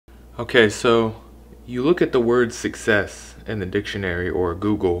Okay, so you look at the word success in the dictionary or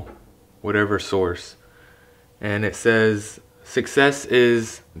Google, whatever source, and it says success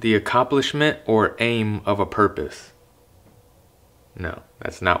is the accomplishment or aim of a purpose. No,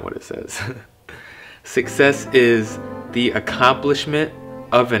 that's not what it says. Success is the accomplishment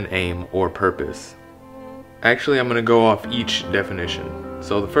of an aim or purpose. Actually, I'm going to go off each definition.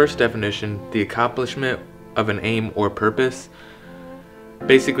 So the first definition, the accomplishment of an aim or purpose,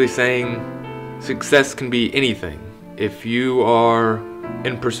 basically saying success can be anything. If you are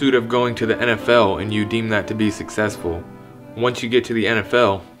in pursuit of going to the NFL and you deem that to be successful, once you get to the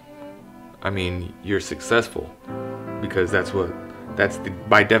NFL, I mean, you're successful, because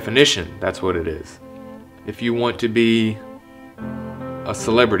by definition, that's what it is. If you want to be a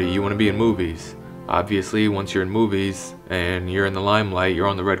celebrity, you want to be in movies, obviously once you're in movies and you're in the limelight, you're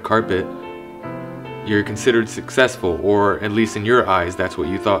on the red carpet, you're considered successful, or at least in your eyes, that's what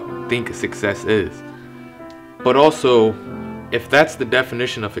you think success is. But also, if that's the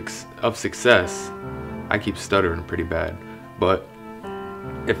definition of success, I keep stuttering pretty bad, but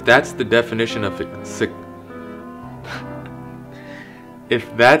if that's the definition of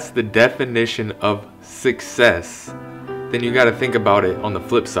if that's the definition of success, then you got to think about it on the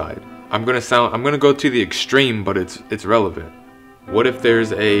flip side. I'm gonna go to the extreme, but it's relevant. What if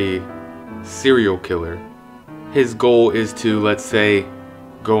there's a serial killer? His goal is to, let's say,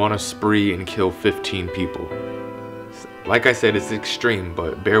 go on a spree and kill 15 people. Like I said, it's extreme,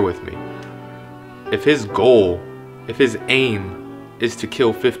 but bear with me. If his aim is to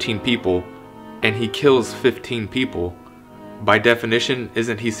kill 15 people and he kills 15 people, by definition,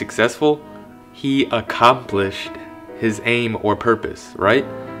 isn't he successful? He accomplished his aim or purpose, right?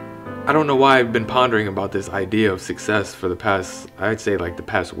 I don't know why I've been pondering about this idea of success for the past, I'd say like the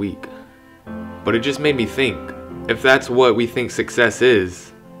past week. But it just made me think, if that's what we think success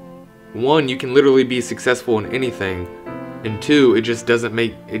is, one, you can literally be successful in anything, and two, it just doesn't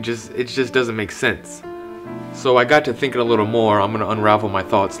make sense. So I got to thinking a little more. I'm going to unravel my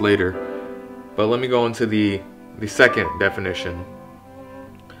thoughts later. But let me go into the second definition.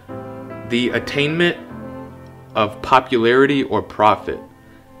 The attainment of popularity or profit.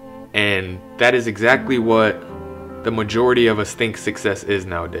 And that is exactly what the majority of us think success is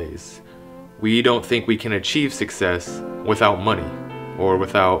nowadays. We don't think we can achieve success without money, or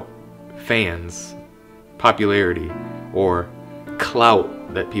without fans, popularity, or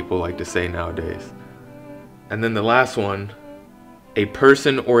clout that people like to say nowadays. And then the last one, a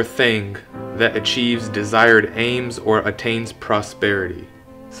person or thing that achieves desired aims or attains prosperity.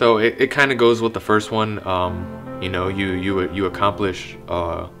 So it kind of goes with the first one. You know, you accomplish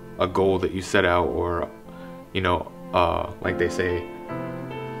a goal that you set out, or like they say,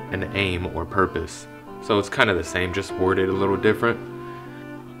 an aim or purpose. So it's kind of the same, just worded a little different.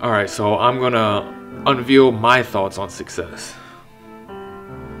 Alright, so I'm gonna unveil my thoughts on success.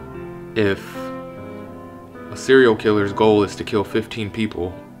 If a serial killer's goal is to kill 15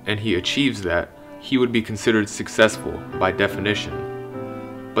 people and he achieves that, he would be considered successful by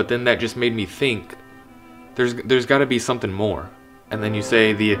definition. But then that just made me think, there's got to be something more. And then you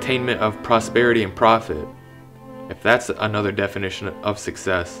say the attainment of prosperity and profit. If that's another definition of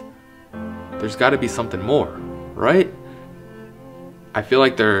success, there's got to be something more, right? I feel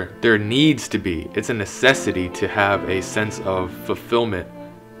like there needs to be. It's a necessity to have a sense of fulfillment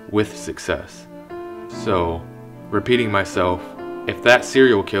with success. So, repeating myself, if that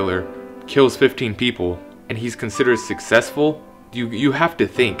serial killer kills 15 people and he's considered successful, you have to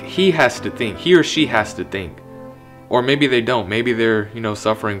think. He or she has to think. Or maybe they don't. Maybe they're,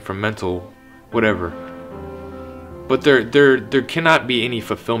 suffering from mental whatever. But there cannot be any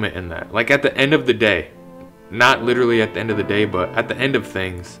fulfillment in that. Like at the end of the day, not literally at the end of the day, but at the end of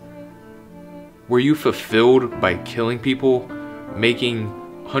things, were you fulfilled by killing people, making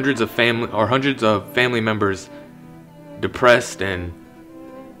hundreds of family members depressed and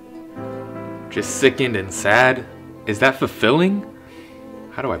just sickened and sad? Is that fulfilling?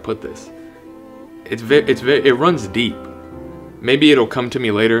 How do I put this? It runs deep. Maybe it'll come to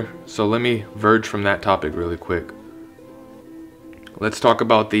me later, so let me verge from that topic really quick. Let's talk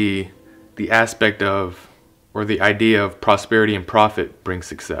about the aspect of, or the idea of, prosperity and profit brings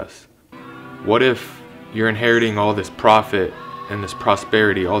success. What if you're inheriting all this profit and this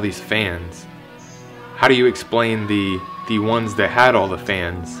prosperity, all these fans? How do you explain the ones that had all the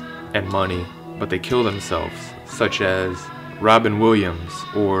fans and money, but they kill themselves, such as Robin Williams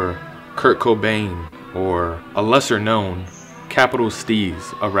or Kurt Cobain, or a lesser known Capital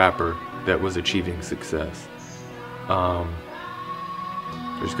Steez, a rapper that was achieving success?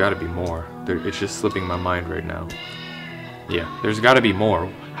 There's got to be more. It's just slipping my mind right now. Yeah, there's got to be more.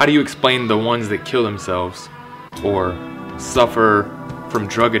 How do you explain the ones that kill themselves or suffer from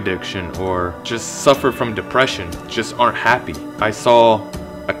drug addiction or just suffer from depression, just aren't happy? I saw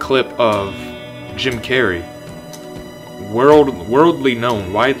a clip of Jim Carrey,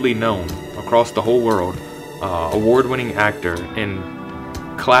 widely known across the whole world, award-winning actor in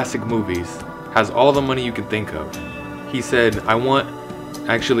classic movies, has all the money you can think of. He said,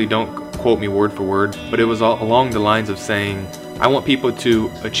 actually don't quote me word for word, but it was all along the lines of saying, I want people to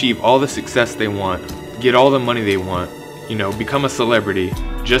achieve all the success they want, get all the money they want, you know, become a celebrity,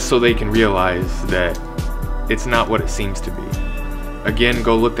 just so they can realize that it's not what it seems to be. Again,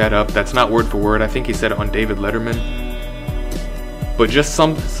 go look that up. That's not word for word. I think he said it on David Letterman. But just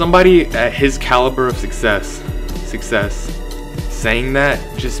somebody at his caliber of success saying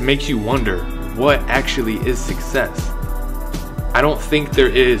that just makes you wonder, what actually is success? I don't think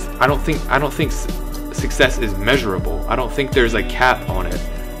success is measurable. I don't think there's a cap on it.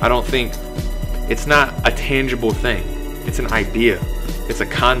 It's not a tangible thing. It's an idea. It's a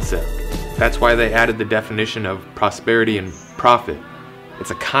concept. That's why they added the definition of prosperity and profit. It's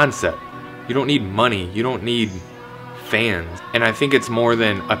a concept. You don't need money. You don't need fans. And I think it's more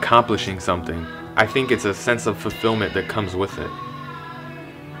than accomplishing something. I think it's a sense of fulfillment that comes with it.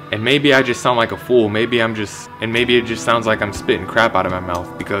 And maybe I just sound like a fool. Maybe it just sounds like I'm spitting crap out of my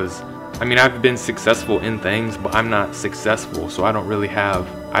mouth, because I mean, I've been successful in things, but I'm not successful, so I don't really have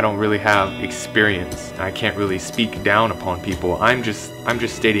experience. I can't really speak down upon people. I'm just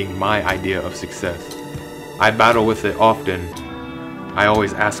stating my idea of success. I battle with it often. I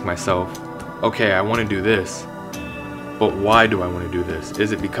always ask myself, okay, I want to do this, but why do I want to do this?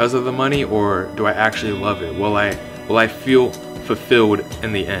 Is it because of the money, or do I actually love it? Will I feel fulfilled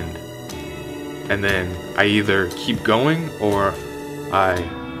in the end? And then I either keep going, or I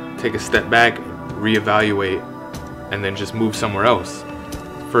take a step back, reevaluate, and then just move somewhere else.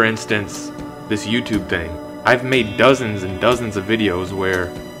 For instance, this YouTube thing. I've made dozens and dozens of videos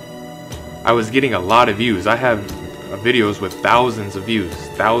where I was getting a lot of views. I have videos with thousands of views,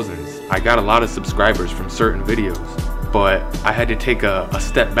 thousands. I got a lot of subscribers from certain videos, but I had to take a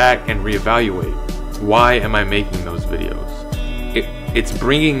step back and reevaluate. Why am I making those videos? It's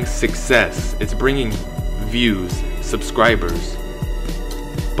bringing success, it's bringing views, subscribers,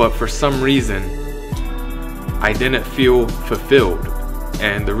 but for some reason I didn't feel fulfilled.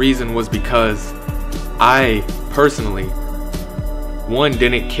 And the reason was because I personally, one,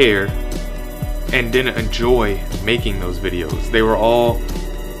 didn't care and didn't enjoy making those videos. They were all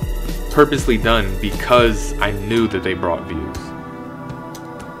purposely done because I knew that they brought views.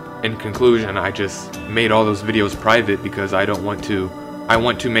 In conclusion, I just made all those videos private because I want to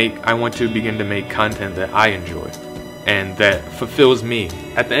begin to make content that I enjoy and that fulfills me.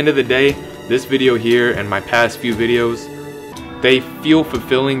 At the end of the day, this video here and my past few videos, they feel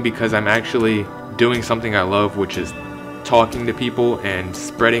fulfilling because I'm actually doing something I love, which is talking to people and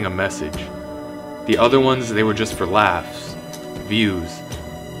spreading a message. The other ones, they were just for laughs, views.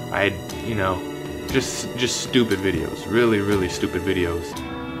 Just stupid videos, really stupid videos.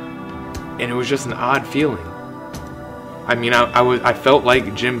 And it was just an odd feeling. I mean, I felt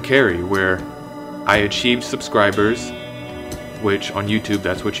like Jim Carrey, where I achieved subscribers, which on YouTube,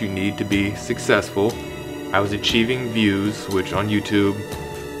 that's what you need to be successful. I was achieving views, which on YouTube,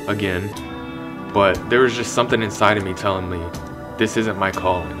 again, but there was just something inside of me telling me, this isn't my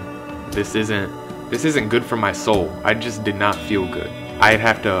calling. This isn't good for my soul. I just did not feel good.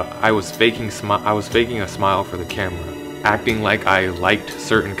 I was faking a smile for the camera, acting like I liked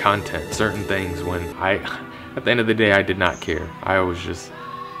certain content, certain things, when at the end of the day, I did not care.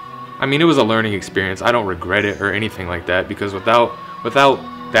 It was a learning experience. I don't regret it or anything like that, because without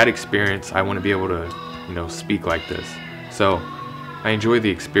that experience, I wouldn't be able to, speak like this. So I enjoyed the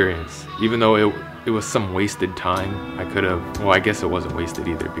experience, even though it was some wasted time. I guess it wasn't wasted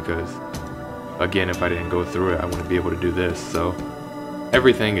either, because again, if I didn't go through it, I wouldn't be able to do this. So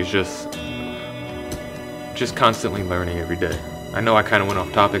everything is just constantly learning every day. I know I kind of went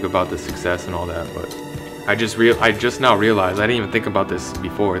off topic about the success and all that, but I just now realized, I didn't even think about this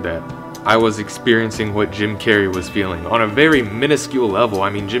before, that I was experiencing what Jim Carrey was feeling on a very minuscule level. I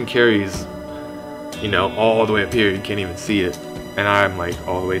mean, Jim Carrey's, all the way up here, you can't even see it, and I'm like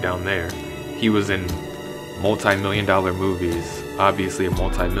all the way down there. He was in multi-million-dollar movies, obviously a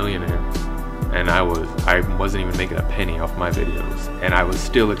multi-millionaire, and I wasn't even making a penny off my videos, and I was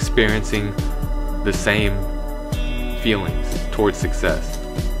still experiencing the same feelings towards success.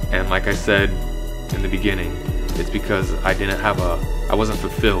 And like I said in the beginning, it's because I wasn't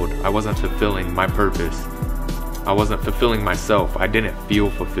fulfilled. I wasn't fulfilling my purpose. I wasn't fulfilling myself. I didn't feel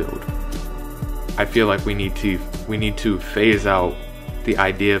fulfilled. I feel like we need to phase out the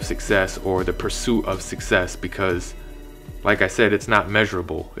idea of success or the pursuit of success, because like I said, it's not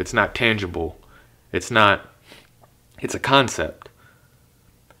measurable, it's not tangible, it's a concept.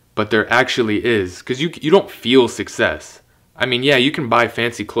 But there actually is, because you don't feel success. I mean, yeah, you can buy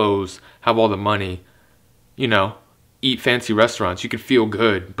fancy clothes, have all the money, you know, eat fancy restaurants, you can feel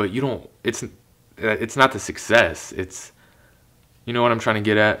good, but you don't, it's not the success. It's, you know what I'm trying to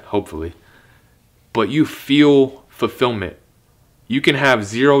get at? Hopefully. But you feel fulfillment. You can have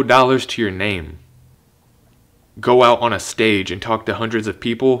 $0 to your name, go out on a stage and talk to hundreds of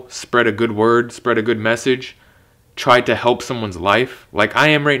people, spread a good word, spread a good message, try to help someone's life, like I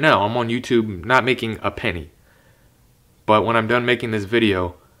am right now. I'm on YouTube not making a penny. But when I'm done making this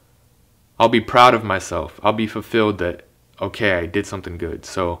video, I'll be proud of myself. I'll be fulfilled that, okay, I did something good.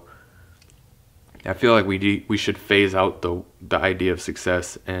 So I feel like we should phase out the idea of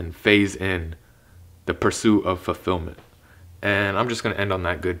success and phase in the pursuit of fulfillment. And I'm just going to end on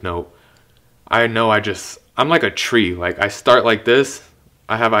that good note. I know I'm like a tree. Like I start like this,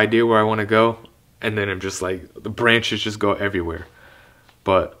 I have an idea where I want to go, and then I'm just like, the branches just go everywhere.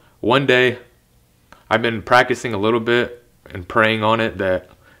 But one day, I've been practicing a little bit and praying on it that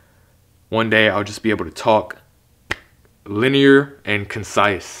one day I'll just be able to talk linear and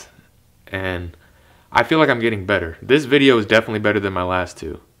concise. And I feel like I'm getting better. This video is definitely better than my last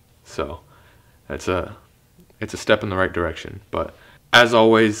two. So it's a step in the right direction. But as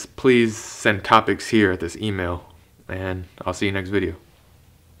always, please send topics here at this email, and I'll see you next video.